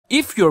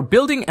If you're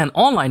building an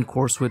online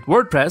course with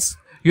WordPress,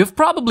 you have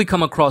probably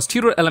come across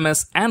Tutor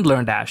LMS and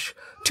LearnDash,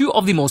 two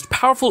of the most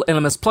powerful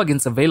LMS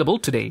plugins available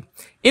today.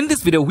 In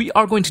this video, we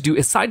are going to do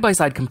a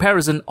side-by-side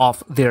comparison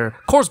of their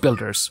course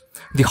builders,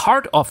 the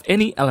heart of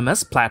any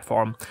LMS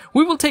platform.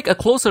 We will take a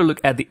closer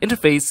look at the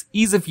interface,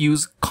 ease of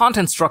use,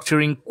 content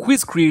structuring,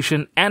 quiz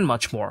creation, and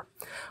much more.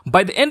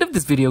 By the end of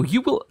this video,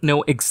 you will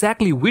know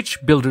exactly which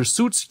builder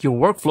suits your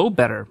workflow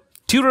better,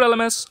 Tutor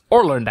LMS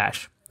or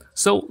LearnDash.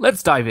 So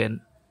let's dive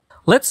in.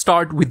 Let's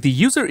start with the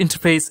user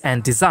interface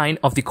and design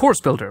of the course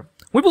builder.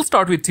 We will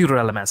start with Tutor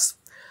LMS.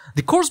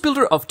 The course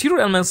builder of Tutor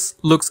LMS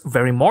looks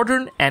very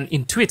modern and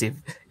intuitive.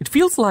 It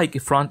feels like a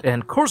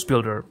front-end course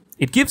builder.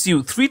 It gives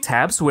you 3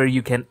 tabs where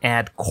you can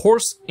add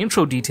course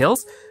intro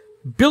details,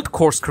 build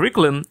course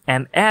curriculum,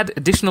 and add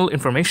additional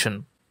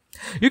information.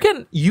 You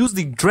can use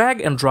the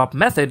drag and drop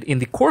method in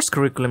the course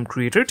curriculum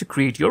creator to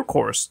create your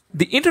course.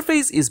 The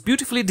interface is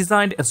beautifully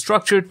designed and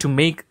structured to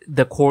make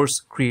the course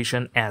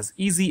creation as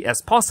easy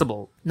as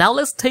possible. Now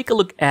let's take a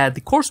look at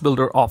the course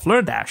builder of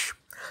LearnDash.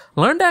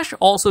 LearnDash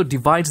also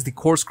divides the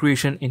course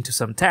creation into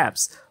some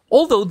tabs.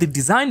 Although the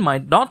design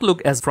might not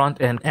look as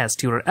front-end as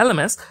Tutor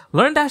LMS,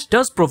 LearnDash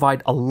does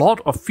provide a lot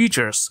of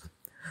features.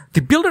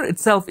 The builder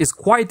itself is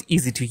quite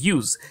easy to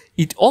use.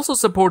 It also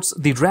supports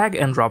the drag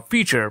and drop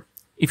feature.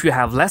 If you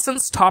have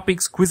lessons,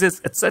 topics, quizzes,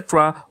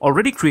 etc.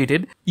 already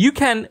created, you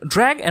can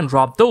drag and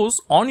drop those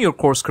on your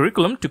course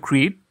curriculum to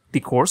create the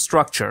course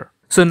structure.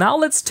 So now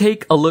let's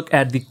take a look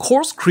at the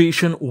course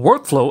creation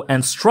workflow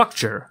and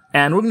structure.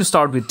 And we're going to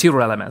start with Tutor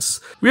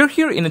LMS. We are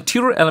here in a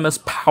Tutor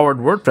LMS powered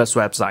WordPress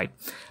website.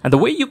 And the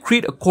way you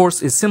create a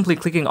course is simply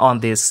clicking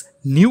on this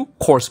new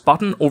course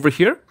button over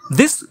here.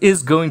 This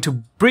is going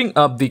to bring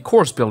up the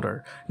course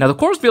builder. Now the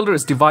course builder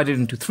is divided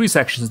into 3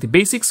 sections, the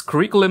basics,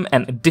 curriculum,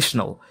 and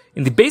additional.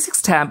 In the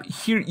basics tab,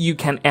 here you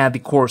can add the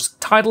course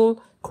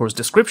title, course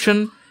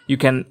description. You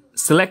can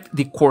select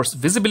the course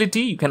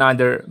visibility. You can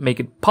either make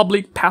it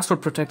public,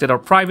 password protected, or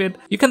private.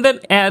 You can then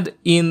add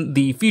in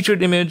the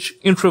featured image,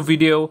 intro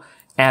video,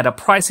 add a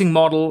pricing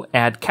model,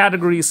 add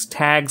categories,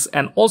 tags,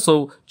 and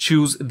also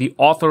choose the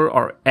author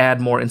or add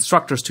more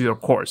instructors to your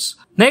course.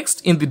 Next,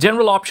 in the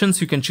general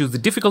options, you can choose the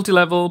difficulty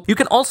level. You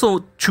can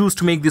also choose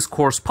to make this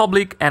course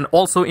public and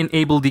also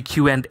enable the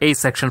Q&A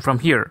section from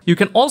here. You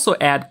can also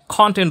add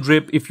content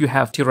drip if you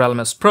have Tutor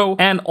LMS Pro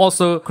and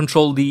also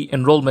control the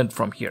enrollment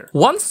from here.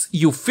 Once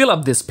you fill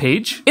up this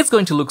page, it's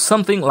going to look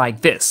something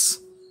like this.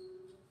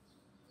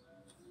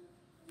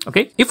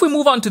 Okay, if we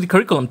move on to the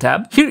curriculum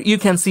tab, here you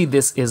can see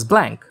this is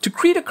blank. To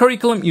create a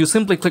curriculum, you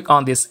simply click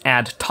on this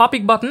add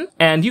topic button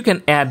and you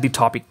can add the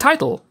topic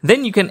title.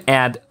 Then you can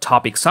add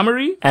topic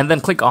summary and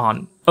then click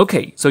on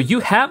OK. So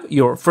you have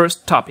your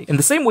first topic. In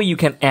the same way, you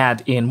can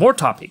add in more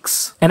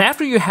topics. And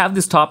after you have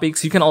these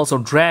topics, you can also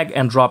drag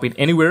and drop it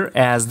anywhere,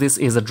 as this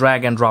is a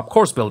drag and drop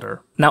course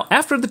builder. Now,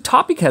 after the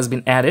topic has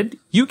been added,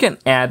 you can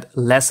add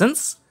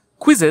lessons,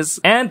 quizzes,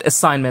 and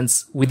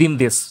assignments within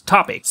this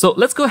topic. So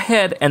let's go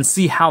ahead and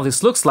see how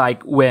this looks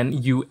like when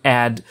you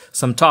add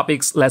some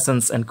topics,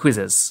 lessons, and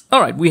quizzes.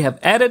 Alright, we have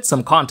added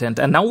some content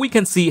and now we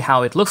can see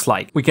how it looks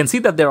like. We can see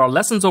that there are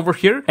lessons over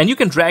here and you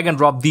can drag and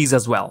drop these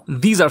as well.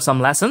 These are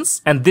some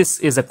lessons and this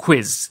is a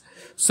quiz.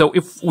 So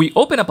if we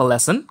open up a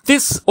lesson,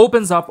 this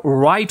opens up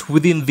right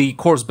within the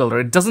course builder.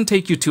 It doesn't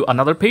take you to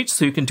another page,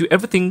 so you can do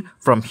everything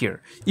from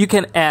here. You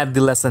can add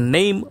the lesson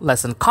name,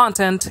 lesson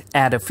content,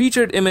 add a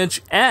featured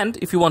image, and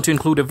if you want to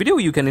include a video,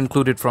 you can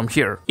include it from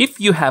here. If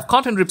you have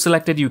content drip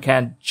selected, you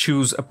can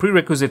choose a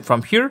prerequisite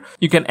from here.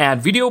 You can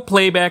add video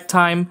playback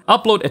time,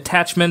 upload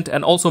attachment,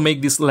 and also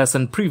make this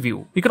lesson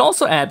preview. You can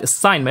also add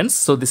assignments,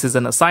 so this is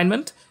an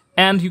assignment,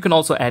 and you can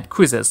also add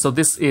quizzes, so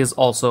this is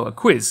also a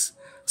quiz.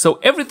 So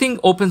everything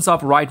opens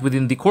up right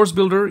within the course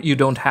builder. You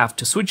don't have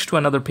to switch to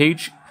another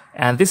page.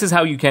 And this is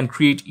how you can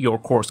create your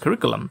course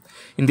curriculum.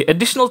 In the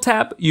additional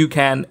tab, you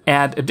can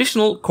add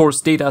additional course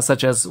data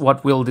such as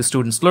what will the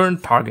students learn,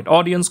 target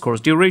audience, course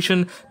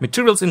duration,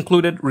 materials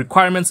included,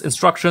 requirements,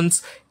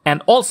 instructions,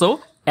 and also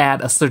add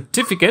a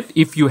certificate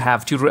if you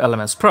have Tutor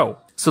LMS Pro.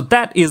 So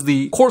that is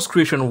the course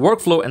creation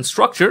workflow and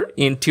structure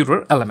in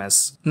Tutor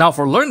LMS. Now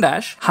for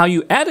LearnDash, how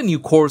you add a new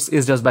course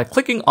is just by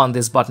clicking on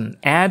this button,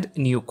 Add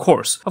New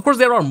Course. Of course,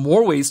 there are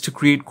more ways to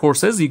create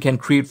courses. You can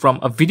create from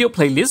a video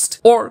playlist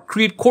or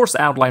create course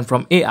outline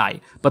from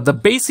AI. But the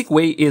basic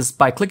way is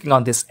by clicking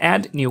on this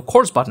Add New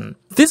Course button.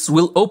 This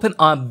will open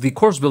up the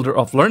course builder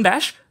of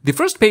LearnDash. The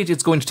first page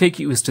it's going to take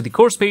you is to the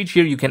course page.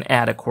 Here you can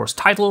add a course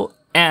title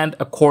and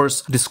a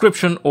course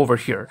description over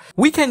here.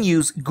 We can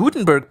use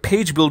Gutenberg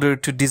page builder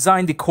to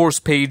design the course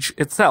page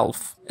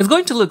itself. It's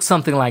going to look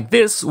something like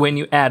this when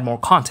you add more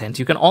content.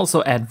 You can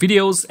also add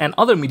videos and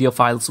other media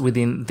files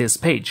within this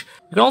page.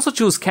 You can also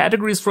choose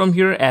categories from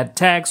here, add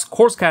tags,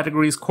 course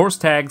categories, course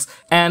tags,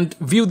 and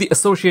view the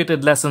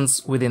associated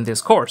lessons within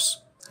this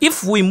course.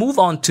 If we move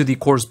on to the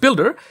course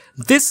builder,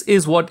 this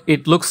is what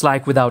it looks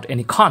like without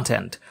any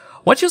content.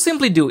 What you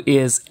simply do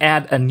is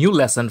add a new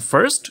lesson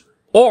first,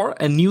 or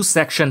a new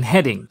section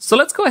heading. So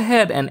let's go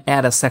ahead and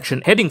add a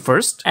section heading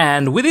first.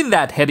 And within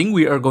that heading,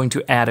 we are going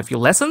to add a few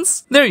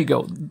lessons. There you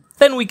go.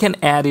 Then we can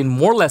add in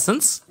more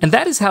lessons. And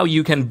that is how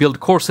you can build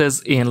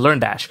courses in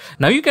LearnDash.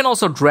 Now you can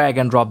also drag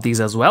and drop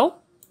these as well.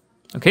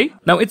 Okay,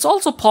 now it's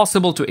also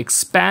possible to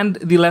expand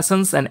the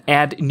lessons and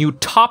add new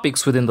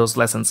topics within those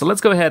lessons. So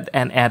let's go ahead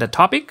and add a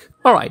topic.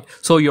 All right,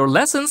 so your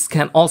lessons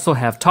can also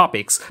have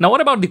topics. Now,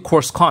 what about the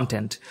course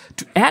content?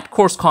 To add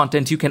course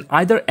content, you can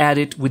either add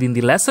it within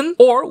the lesson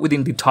or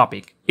within the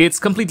topic. It's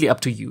completely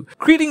up to you.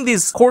 Creating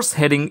this course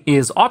heading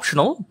is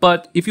optional,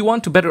 but if you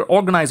want to better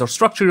organize or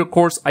structure your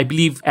course, I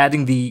believe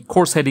adding the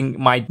course heading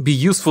might be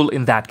useful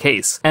in that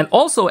case. And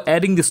also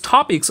adding these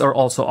topics are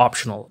also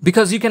optional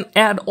because you can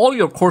add all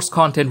your course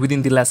content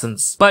within the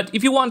lessons. But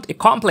if you want a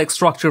complex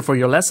structure for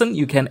your lesson,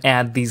 you can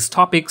add these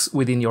topics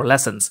within your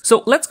lessons.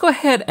 So let's go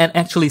ahead and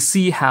actually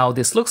see how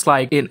this looks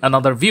like in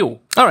another view.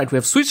 All right, we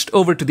have switched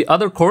over to the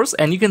other course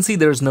and you can see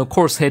there's no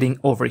course heading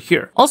over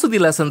here. Also, the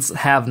lessons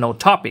have no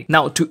topic.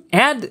 Now, to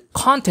add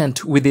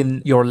content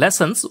within your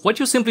lessons, what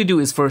you simply do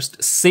is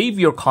first save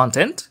your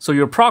content so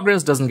your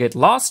progress doesn't get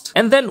lost.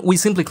 And then we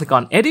simply click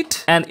on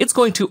edit and it's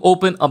going to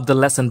open up the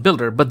lesson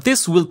builder. But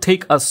this will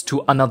take us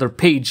to another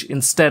page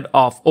instead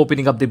of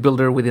opening up the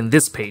builder within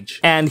this page.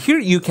 And here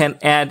you can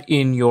add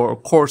in your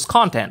course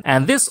content.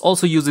 And this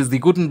also uses the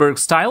Gutenberg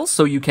style,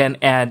 so you can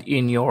add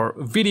in your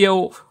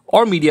video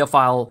or media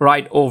file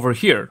right over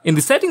here. In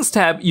the settings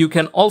tab, you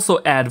can also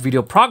add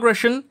video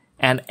progression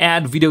and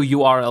add video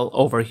URL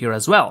over here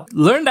as well.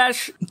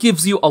 LearnDash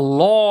gives you a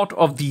lot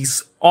of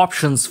these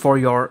options for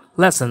your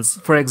lessons.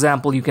 For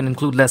example, you can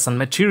include lesson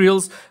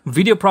materials,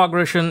 video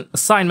progression,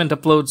 assignment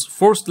uploads,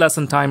 forced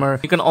lesson timer.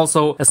 You can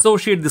also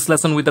associate this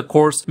lesson with a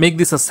course, make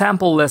this a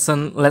sample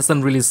lesson,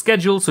 lesson release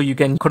schedule, so you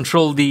can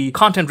control the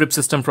content rip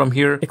system from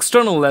here,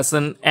 external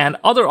lesson, and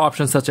other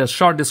options such as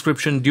short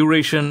description,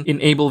 duration,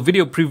 enable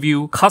video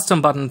preview,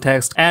 custom button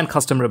text, and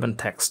custom ribbon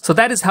text. So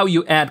that is how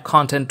you add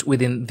content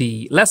within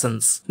the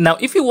lessons. Now,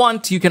 if you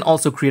want, you can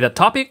also create a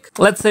topic.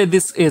 Let's say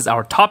this is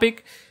our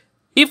topic.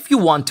 If you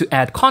want to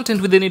add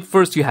content within it,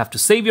 first you have to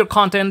save your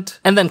content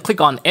and then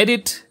click on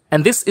edit.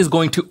 And this is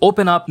going to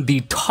open up the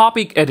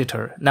topic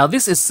editor. Now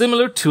this is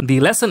similar to the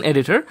lesson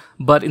editor,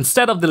 but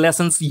instead of the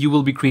lessons, you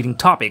will be creating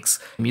topics.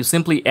 You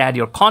simply add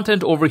your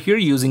content over here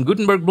using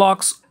Gutenberg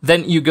blocks.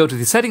 Then you go to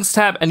the settings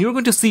tab and you're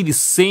going to see the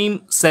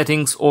same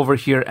settings over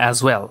here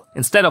as well.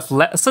 Instead of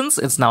lessons,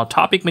 it's now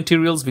topic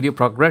materials, video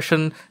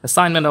progression,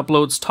 assignment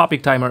uploads,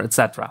 topic timer,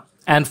 etc.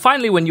 And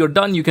finally, when you're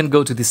done, you can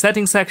go to the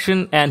settings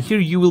section and here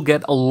you will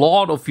get a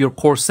lot of your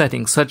course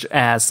settings, such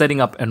as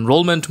setting up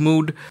enrollment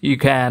mood. You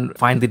can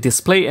find the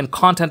display and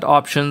content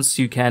options.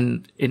 You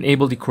can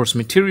enable the course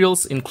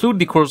materials, include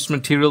the course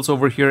materials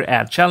over here,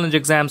 add challenge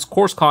exams,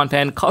 course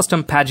content,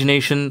 custom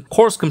pagination,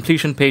 course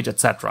completion page,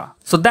 etc.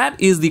 So that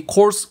is the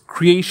course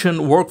creation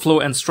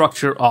workflow and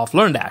structure of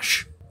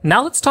LearnDash.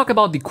 Now let's talk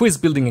about the quiz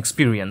building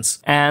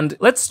experience, and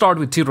let's start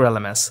with Tutor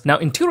LMS. Now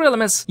in Tutor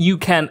LMS, you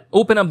can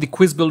open up the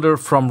quiz builder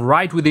from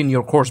right within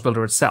your course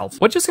builder itself.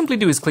 What you simply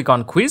do is click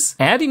on quiz,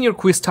 add in your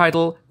quiz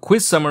title,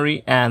 quiz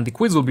summary, and the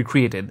quiz will be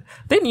created.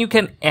 Then you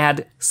can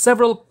add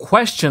several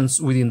questions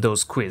within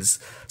those quiz.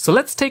 So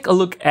let's take a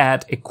look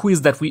at a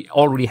quiz that we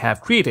already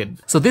have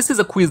created. So this is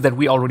a quiz that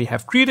we already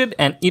have created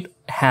and it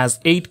has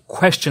 8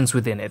 questions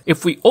within it.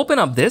 If we open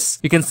up this,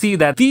 you can see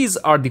that these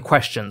are the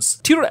questions.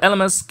 Tutor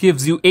LMS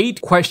gives you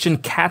 8 question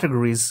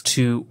categories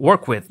to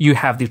work with. You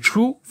have the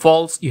true,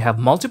 false, you have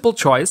multiple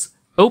choice,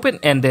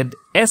 open-ended,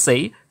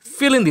 essay,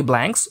 fill in the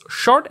blanks,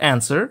 short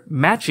answer,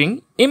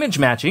 matching, image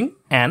matching,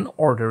 and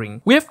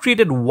ordering. We have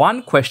created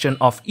one question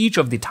of each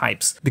of the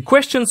types. The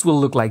questions will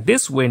look like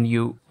this when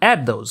you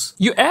add those.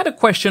 You add a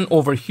question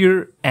over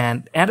here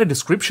and add a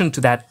description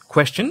to that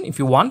question if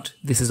you want.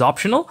 This is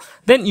optional.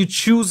 Then you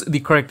choose the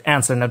correct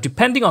answer. Now,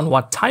 depending on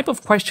what type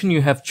of question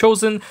you have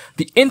chosen,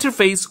 the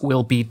interface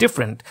will be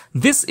different.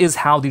 This is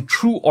how the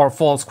true or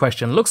false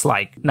question looks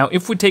like. Now,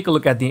 if we take a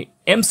look at the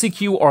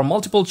MCQ or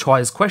multiple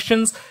choice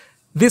questions,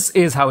 this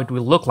is how it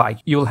will look like.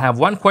 You will have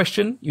one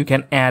question, you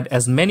can add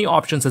as many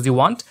options as you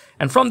want,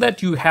 and from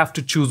that you have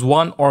to choose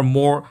one or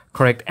more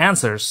correct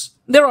answers.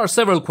 There are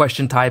several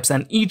question types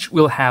and each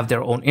will have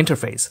their own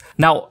interface.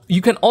 Now,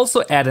 you can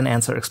also add an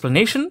answer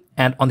explanation,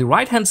 and on the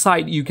right hand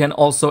side you can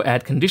also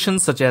add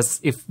conditions such as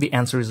if the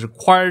answer is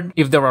required,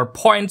 if there are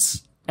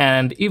points,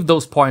 and if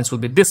those points will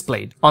be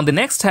displayed. On the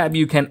next tab,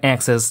 you can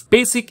access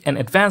basic and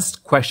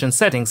advanced question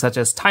settings such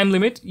as time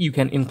limit. You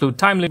can include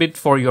time limit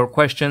for your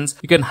questions.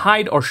 You can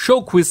hide or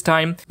show quiz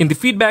time. In the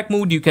feedback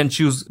mood, you can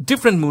choose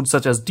different moods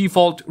such as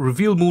default,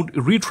 reveal mood,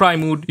 retry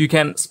mood. You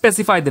can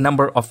specify the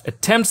number of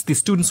attempts the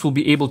students will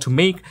be able to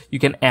make. You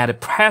can add a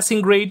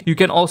passing grade. You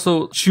can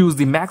also choose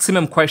the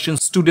maximum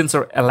questions students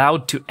are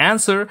allowed to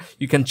answer.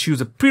 You can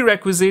choose a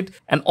prerequisite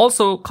and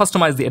also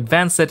customize the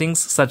advanced settings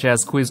such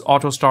as quiz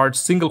auto start,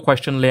 single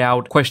question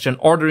layout, question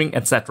ordering,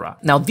 etc.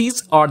 Now,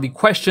 these are the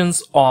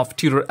questions of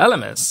Tutor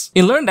LMS.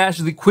 In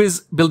LearnDash, the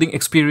quiz building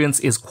experience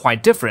is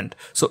quite different.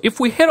 So if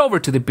we head over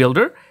to the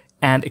builder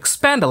and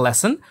expand a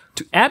lesson.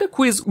 To add a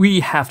quiz,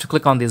 we have to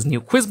click on this new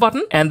quiz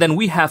button, and then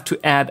we have to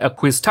add a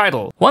quiz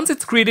title. Once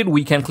it's created,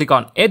 we can click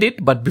on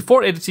edit, but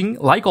before editing,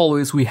 like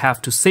always, we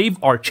have to save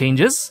our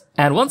changes.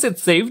 And once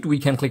it's saved, we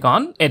can click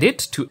on edit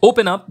to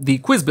open up the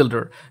quiz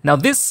builder. Now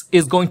this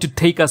is going to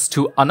take us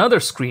to another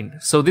screen.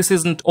 So this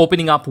isn't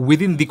opening up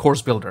within the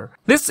course builder.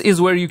 This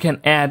is where you can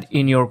add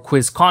in your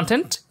quiz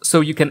content. So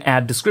you can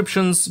add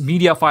descriptions,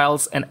 media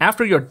files, and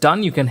after you're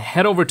done, you can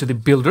head over to the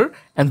builder,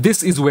 and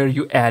this is where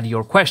you add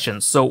your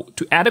questions. So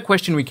to add a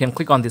question, we can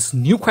click on this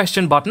new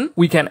question button.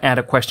 We can add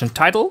a question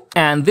title,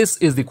 and this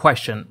is the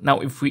question.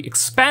 Now, if we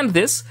expand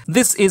this,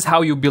 this is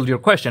how you build your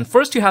question.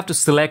 First, you have to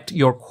select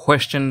your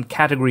question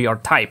category or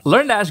type.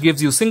 LearnDash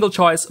gives you single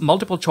choice,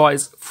 multiple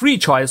choice, free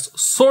choice,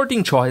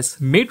 sorting choice,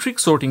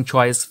 matrix sorting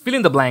choice, fill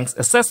in the blanks,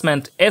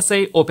 assessment,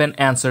 essay, open,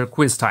 answer,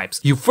 quiz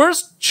types. You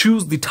first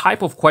choose the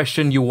type of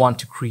question you want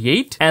to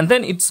create, and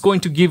then it's going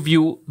to give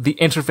you the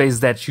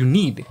interface that you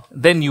need.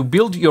 Then you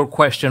build your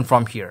question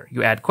from here.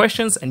 You add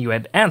questions and you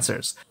add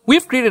answers.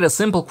 We've created a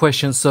simple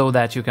question so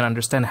that you can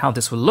understand how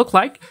this will look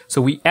like.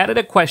 So we added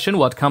a question,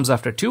 what comes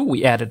after 2.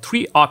 We added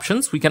 3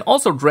 options. We can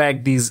also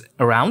drag these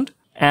around.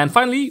 And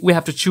finally, we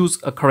have to choose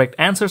a correct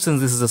answer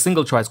since this is a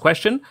single choice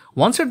question.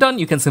 Once you're done,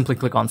 you can simply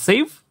click on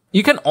save.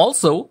 You can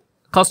also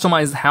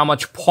customize how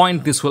much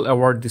point this will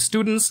award the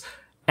students.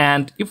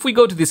 And if we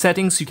go to the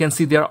settings, you can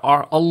see there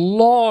are a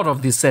lot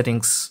of these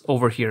settings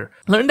over here.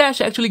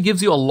 LearnDash actually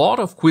gives you a lot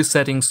of quiz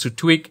settings to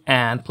tweak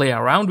and play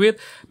around with,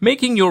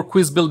 making your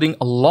quiz building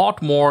a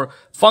lot more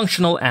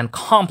functional and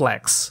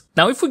complex.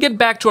 Now, if we get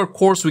back to our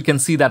course, we can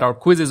see that our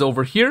quiz is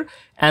over here,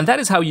 and that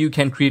is how you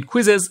can create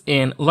quizzes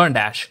in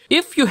LearnDash.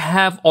 If you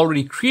have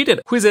already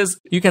created quizzes,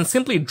 you can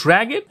simply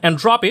drag it and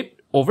drop it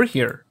over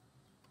here,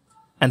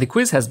 and the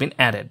quiz has been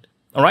added.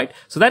 Alright,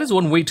 so that is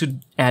one way to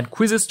add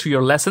quizzes to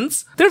your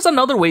lessons. There's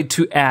another way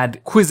to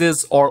add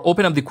quizzes or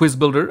open up the quiz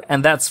builder,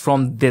 and that's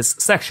from this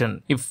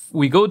section. If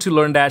we go to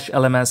LearnDash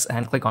LMS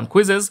and click on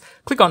quizzes,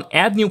 click on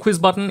add new quiz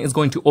button, is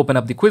going to open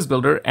up the quiz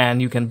builder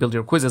and you can build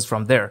your quizzes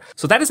from there.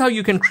 So that is how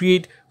you can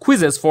create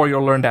quizzes for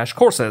your LearnDash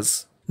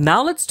courses.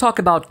 Now let's talk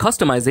about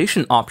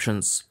customization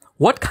options.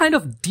 What kind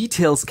of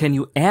details can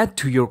you add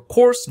to your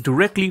course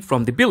directly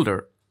from the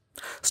builder?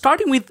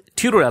 Starting with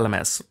Tutor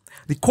LMS.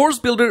 The course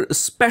builder,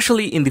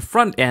 especially in the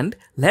front end,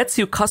 lets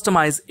you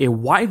customize a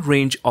wide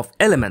range of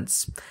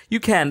elements.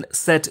 You can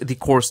set the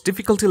course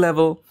difficulty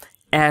level,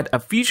 add a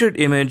featured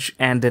image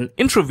and an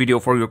intro video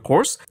for your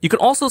course. You can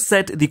also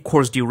set the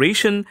course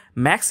duration,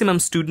 maximum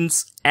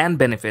students, and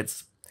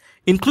benefits.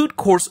 Include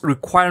course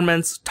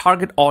requirements,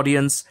 target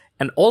audience,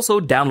 and also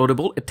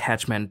downloadable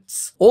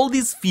attachments. All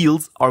these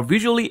fields are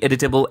visually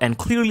editable and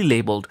clearly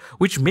labeled,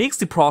 which makes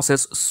the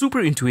process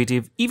super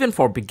intuitive even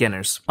for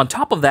beginners. On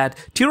top of that,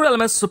 Tutor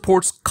LMS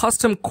supports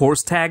custom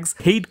course tags,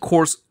 paid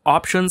course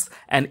options,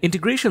 and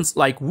integrations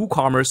like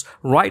WooCommerce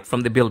right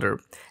from the builder.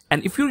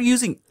 And if you're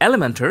using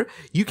Elementor,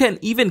 you can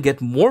even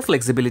get more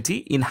flexibility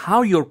in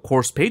how your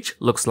course page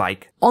looks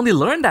like. On the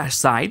LearnDash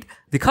side,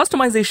 the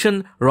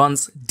customization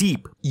runs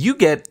deep. You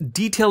get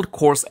detailed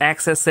course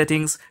access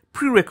settings,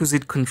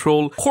 prerequisite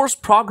control, course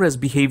progress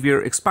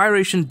behavior,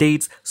 expiration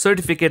dates,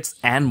 certificates,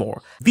 and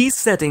more. These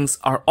settings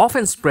are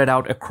often spread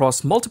out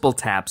across multiple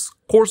tabs,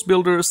 course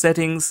builder,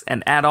 settings,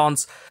 and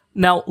add-ons.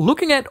 Now,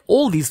 looking at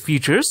all these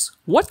features,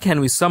 what can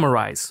we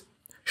summarize?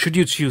 Should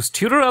you choose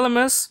Tutor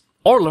LMS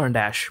or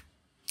LearnDash?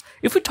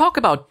 If we talk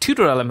about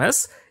Tutor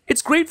LMS,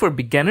 it's great for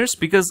beginners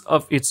because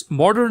of its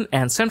modern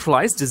and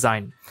centralized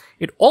design.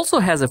 It also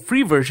has a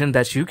free version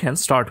that you can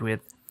start with.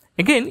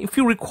 Again, if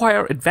you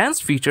require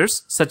advanced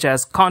features such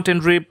as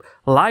content drip,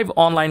 live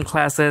online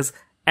classes,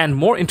 and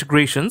more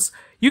integrations,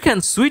 you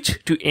can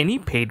switch to any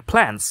paid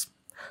plans.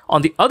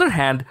 On the other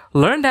hand,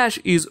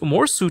 LearnDash is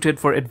more suited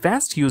for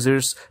advanced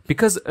users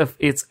because of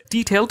its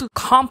detailed,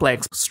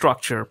 complex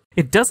structure.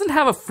 It doesn't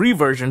have a free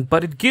version,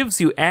 but it gives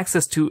you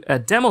access to a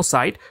demo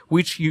site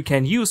which you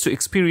can use to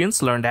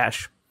experience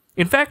LearnDash.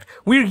 In fact,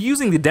 we're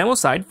using the demo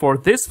site for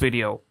this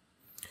video.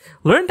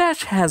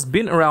 LearnDash has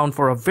been around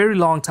for a very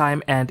long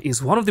time and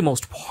is one of the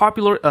most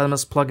popular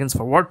LMS plugins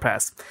for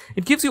WordPress.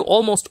 It gives you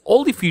almost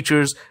all the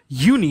features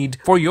you need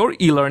for your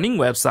e-learning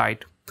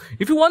website.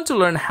 If you want to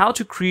learn how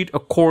to create a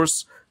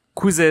course,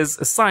 quizzes,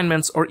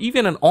 assignments, or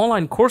even an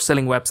online course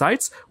selling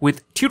websites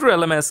with Tutor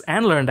LMS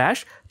and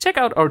LearnDash, check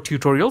out our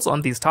tutorials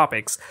on these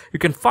topics. You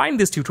can find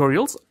these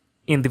tutorials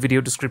in the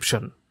video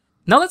description.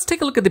 Now let's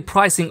take a look at the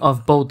pricing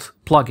of both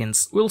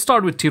plugins. We'll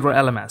start with Tutor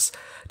LMS.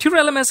 Tutor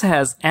LMS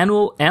has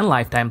annual and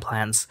lifetime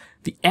plans.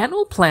 The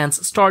annual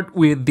plans start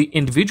with the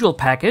individual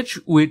package,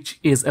 which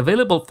is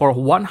available for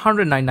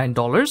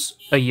 $199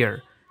 a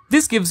year.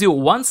 This gives you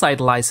one site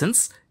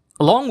license,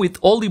 along with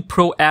all the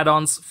pro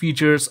add-ons,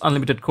 features,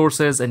 unlimited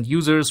courses and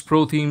users,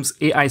 pro themes,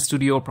 AI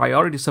Studio,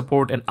 priority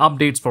support, and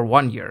updates for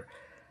 1 year.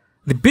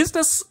 The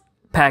business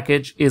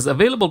package is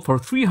available for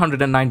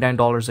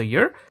 $399 a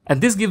year, and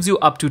this gives you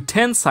up to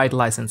 10 site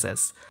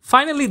licenses.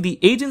 Finally, the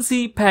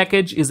agency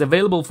package is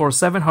available for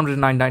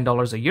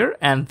 $799 a year,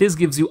 and this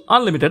gives you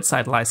unlimited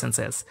site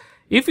licenses.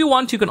 If you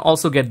want, you can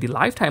also get the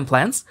lifetime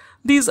plans.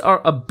 These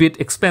are a bit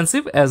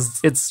expensive as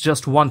it's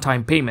just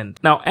one-time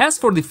payment. Now, as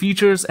for the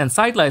features and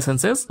site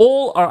licenses,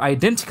 all are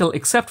identical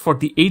except for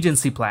the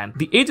agency plan.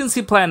 The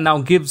agency plan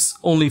now gives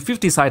only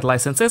 50 site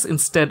licenses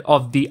instead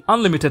of the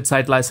unlimited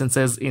site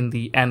licenses in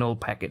the annual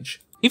package.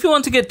 If you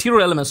want to get Tutor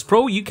LMS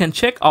Pro, you can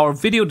check our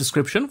video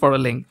description for a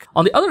link.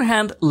 On the other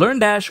hand,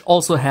 LearnDash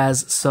also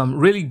has some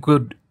really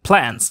good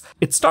plans.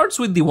 It starts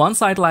with the 1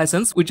 site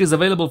license, which is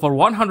available for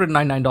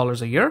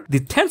 $199 a year.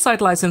 The 10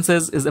 site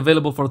licenses is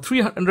available for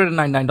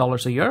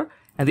 $399 a year.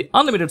 And the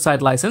unlimited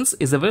site license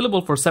is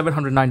available for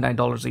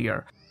 $799 a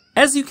year.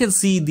 As you can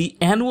see, the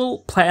annual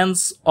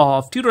plans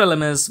of Tutor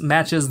LMS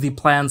matches the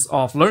plans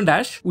of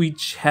LearnDash,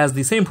 which has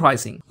the same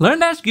pricing.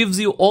 LearnDash gives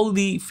you all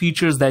the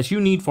features that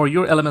you need for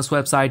your LMS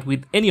website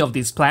with any of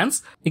these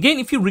plans. Again,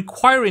 if you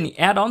require any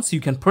add-ons,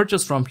 you can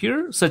purchase from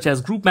here, such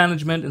as group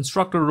management,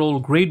 instructor role,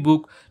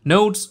 gradebook,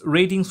 notes,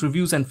 ratings,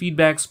 reviews, and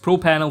feedbacks, Pro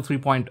Panel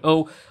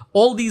 3.0.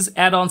 All these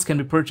add-ons can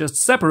be purchased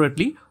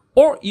separately,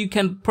 or you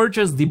can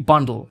purchase the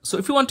bundle. So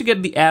if you want to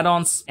get the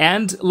add-ons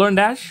and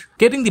LearnDash,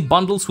 getting the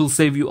bundles will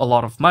save you a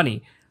lot of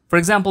money. For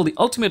example, the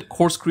Ultimate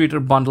Course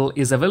Creator bundle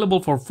is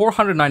available for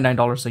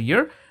 $499 a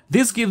year.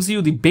 This gives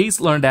you the base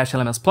LearnDash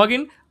LMS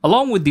plugin,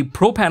 along with the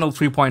Pro Panel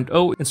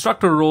 3.0,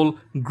 instructor role,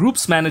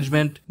 groups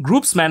management,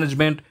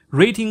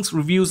 ratings,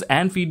 reviews,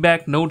 and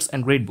feedback, notes,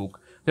 and gradebook.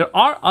 There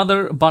are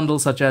other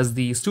bundles such as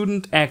the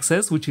Student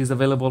Access, which is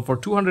available for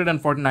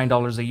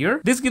 $249 a year.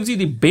 This gives you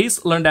the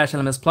base LearnDash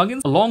LMS plugins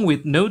along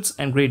with notes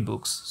and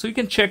gradebooks. So you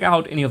can check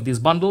out any of these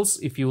bundles.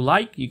 If you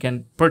like, you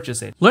can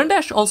purchase it.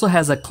 LearnDash also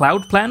has a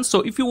cloud plan.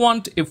 So if you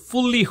want a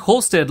fully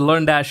hosted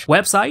LearnDash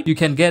website, you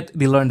can get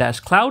the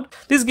LearnDash Cloud.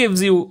 This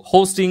gives you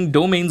hosting,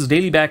 domains,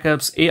 daily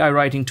backups, AI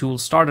writing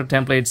tools, starter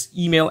templates,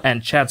 email,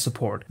 and chat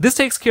support. This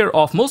takes care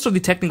of most of the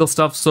technical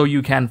stuff so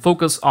you can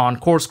focus on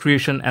course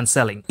creation and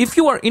selling. If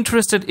you are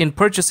interested in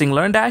purchasing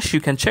LearnDash, you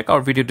can check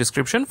our video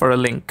description for a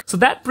link. So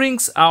that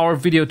brings our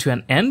video to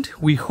an end.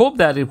 We hope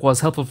that it was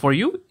helpful for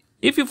you.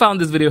 If you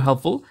found this video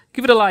helpful,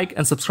 give it a like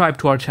and subscribe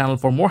to our channel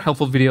for more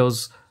helpful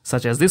videos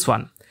such as this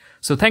one.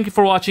 So thank you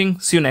for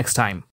watching. See you next time.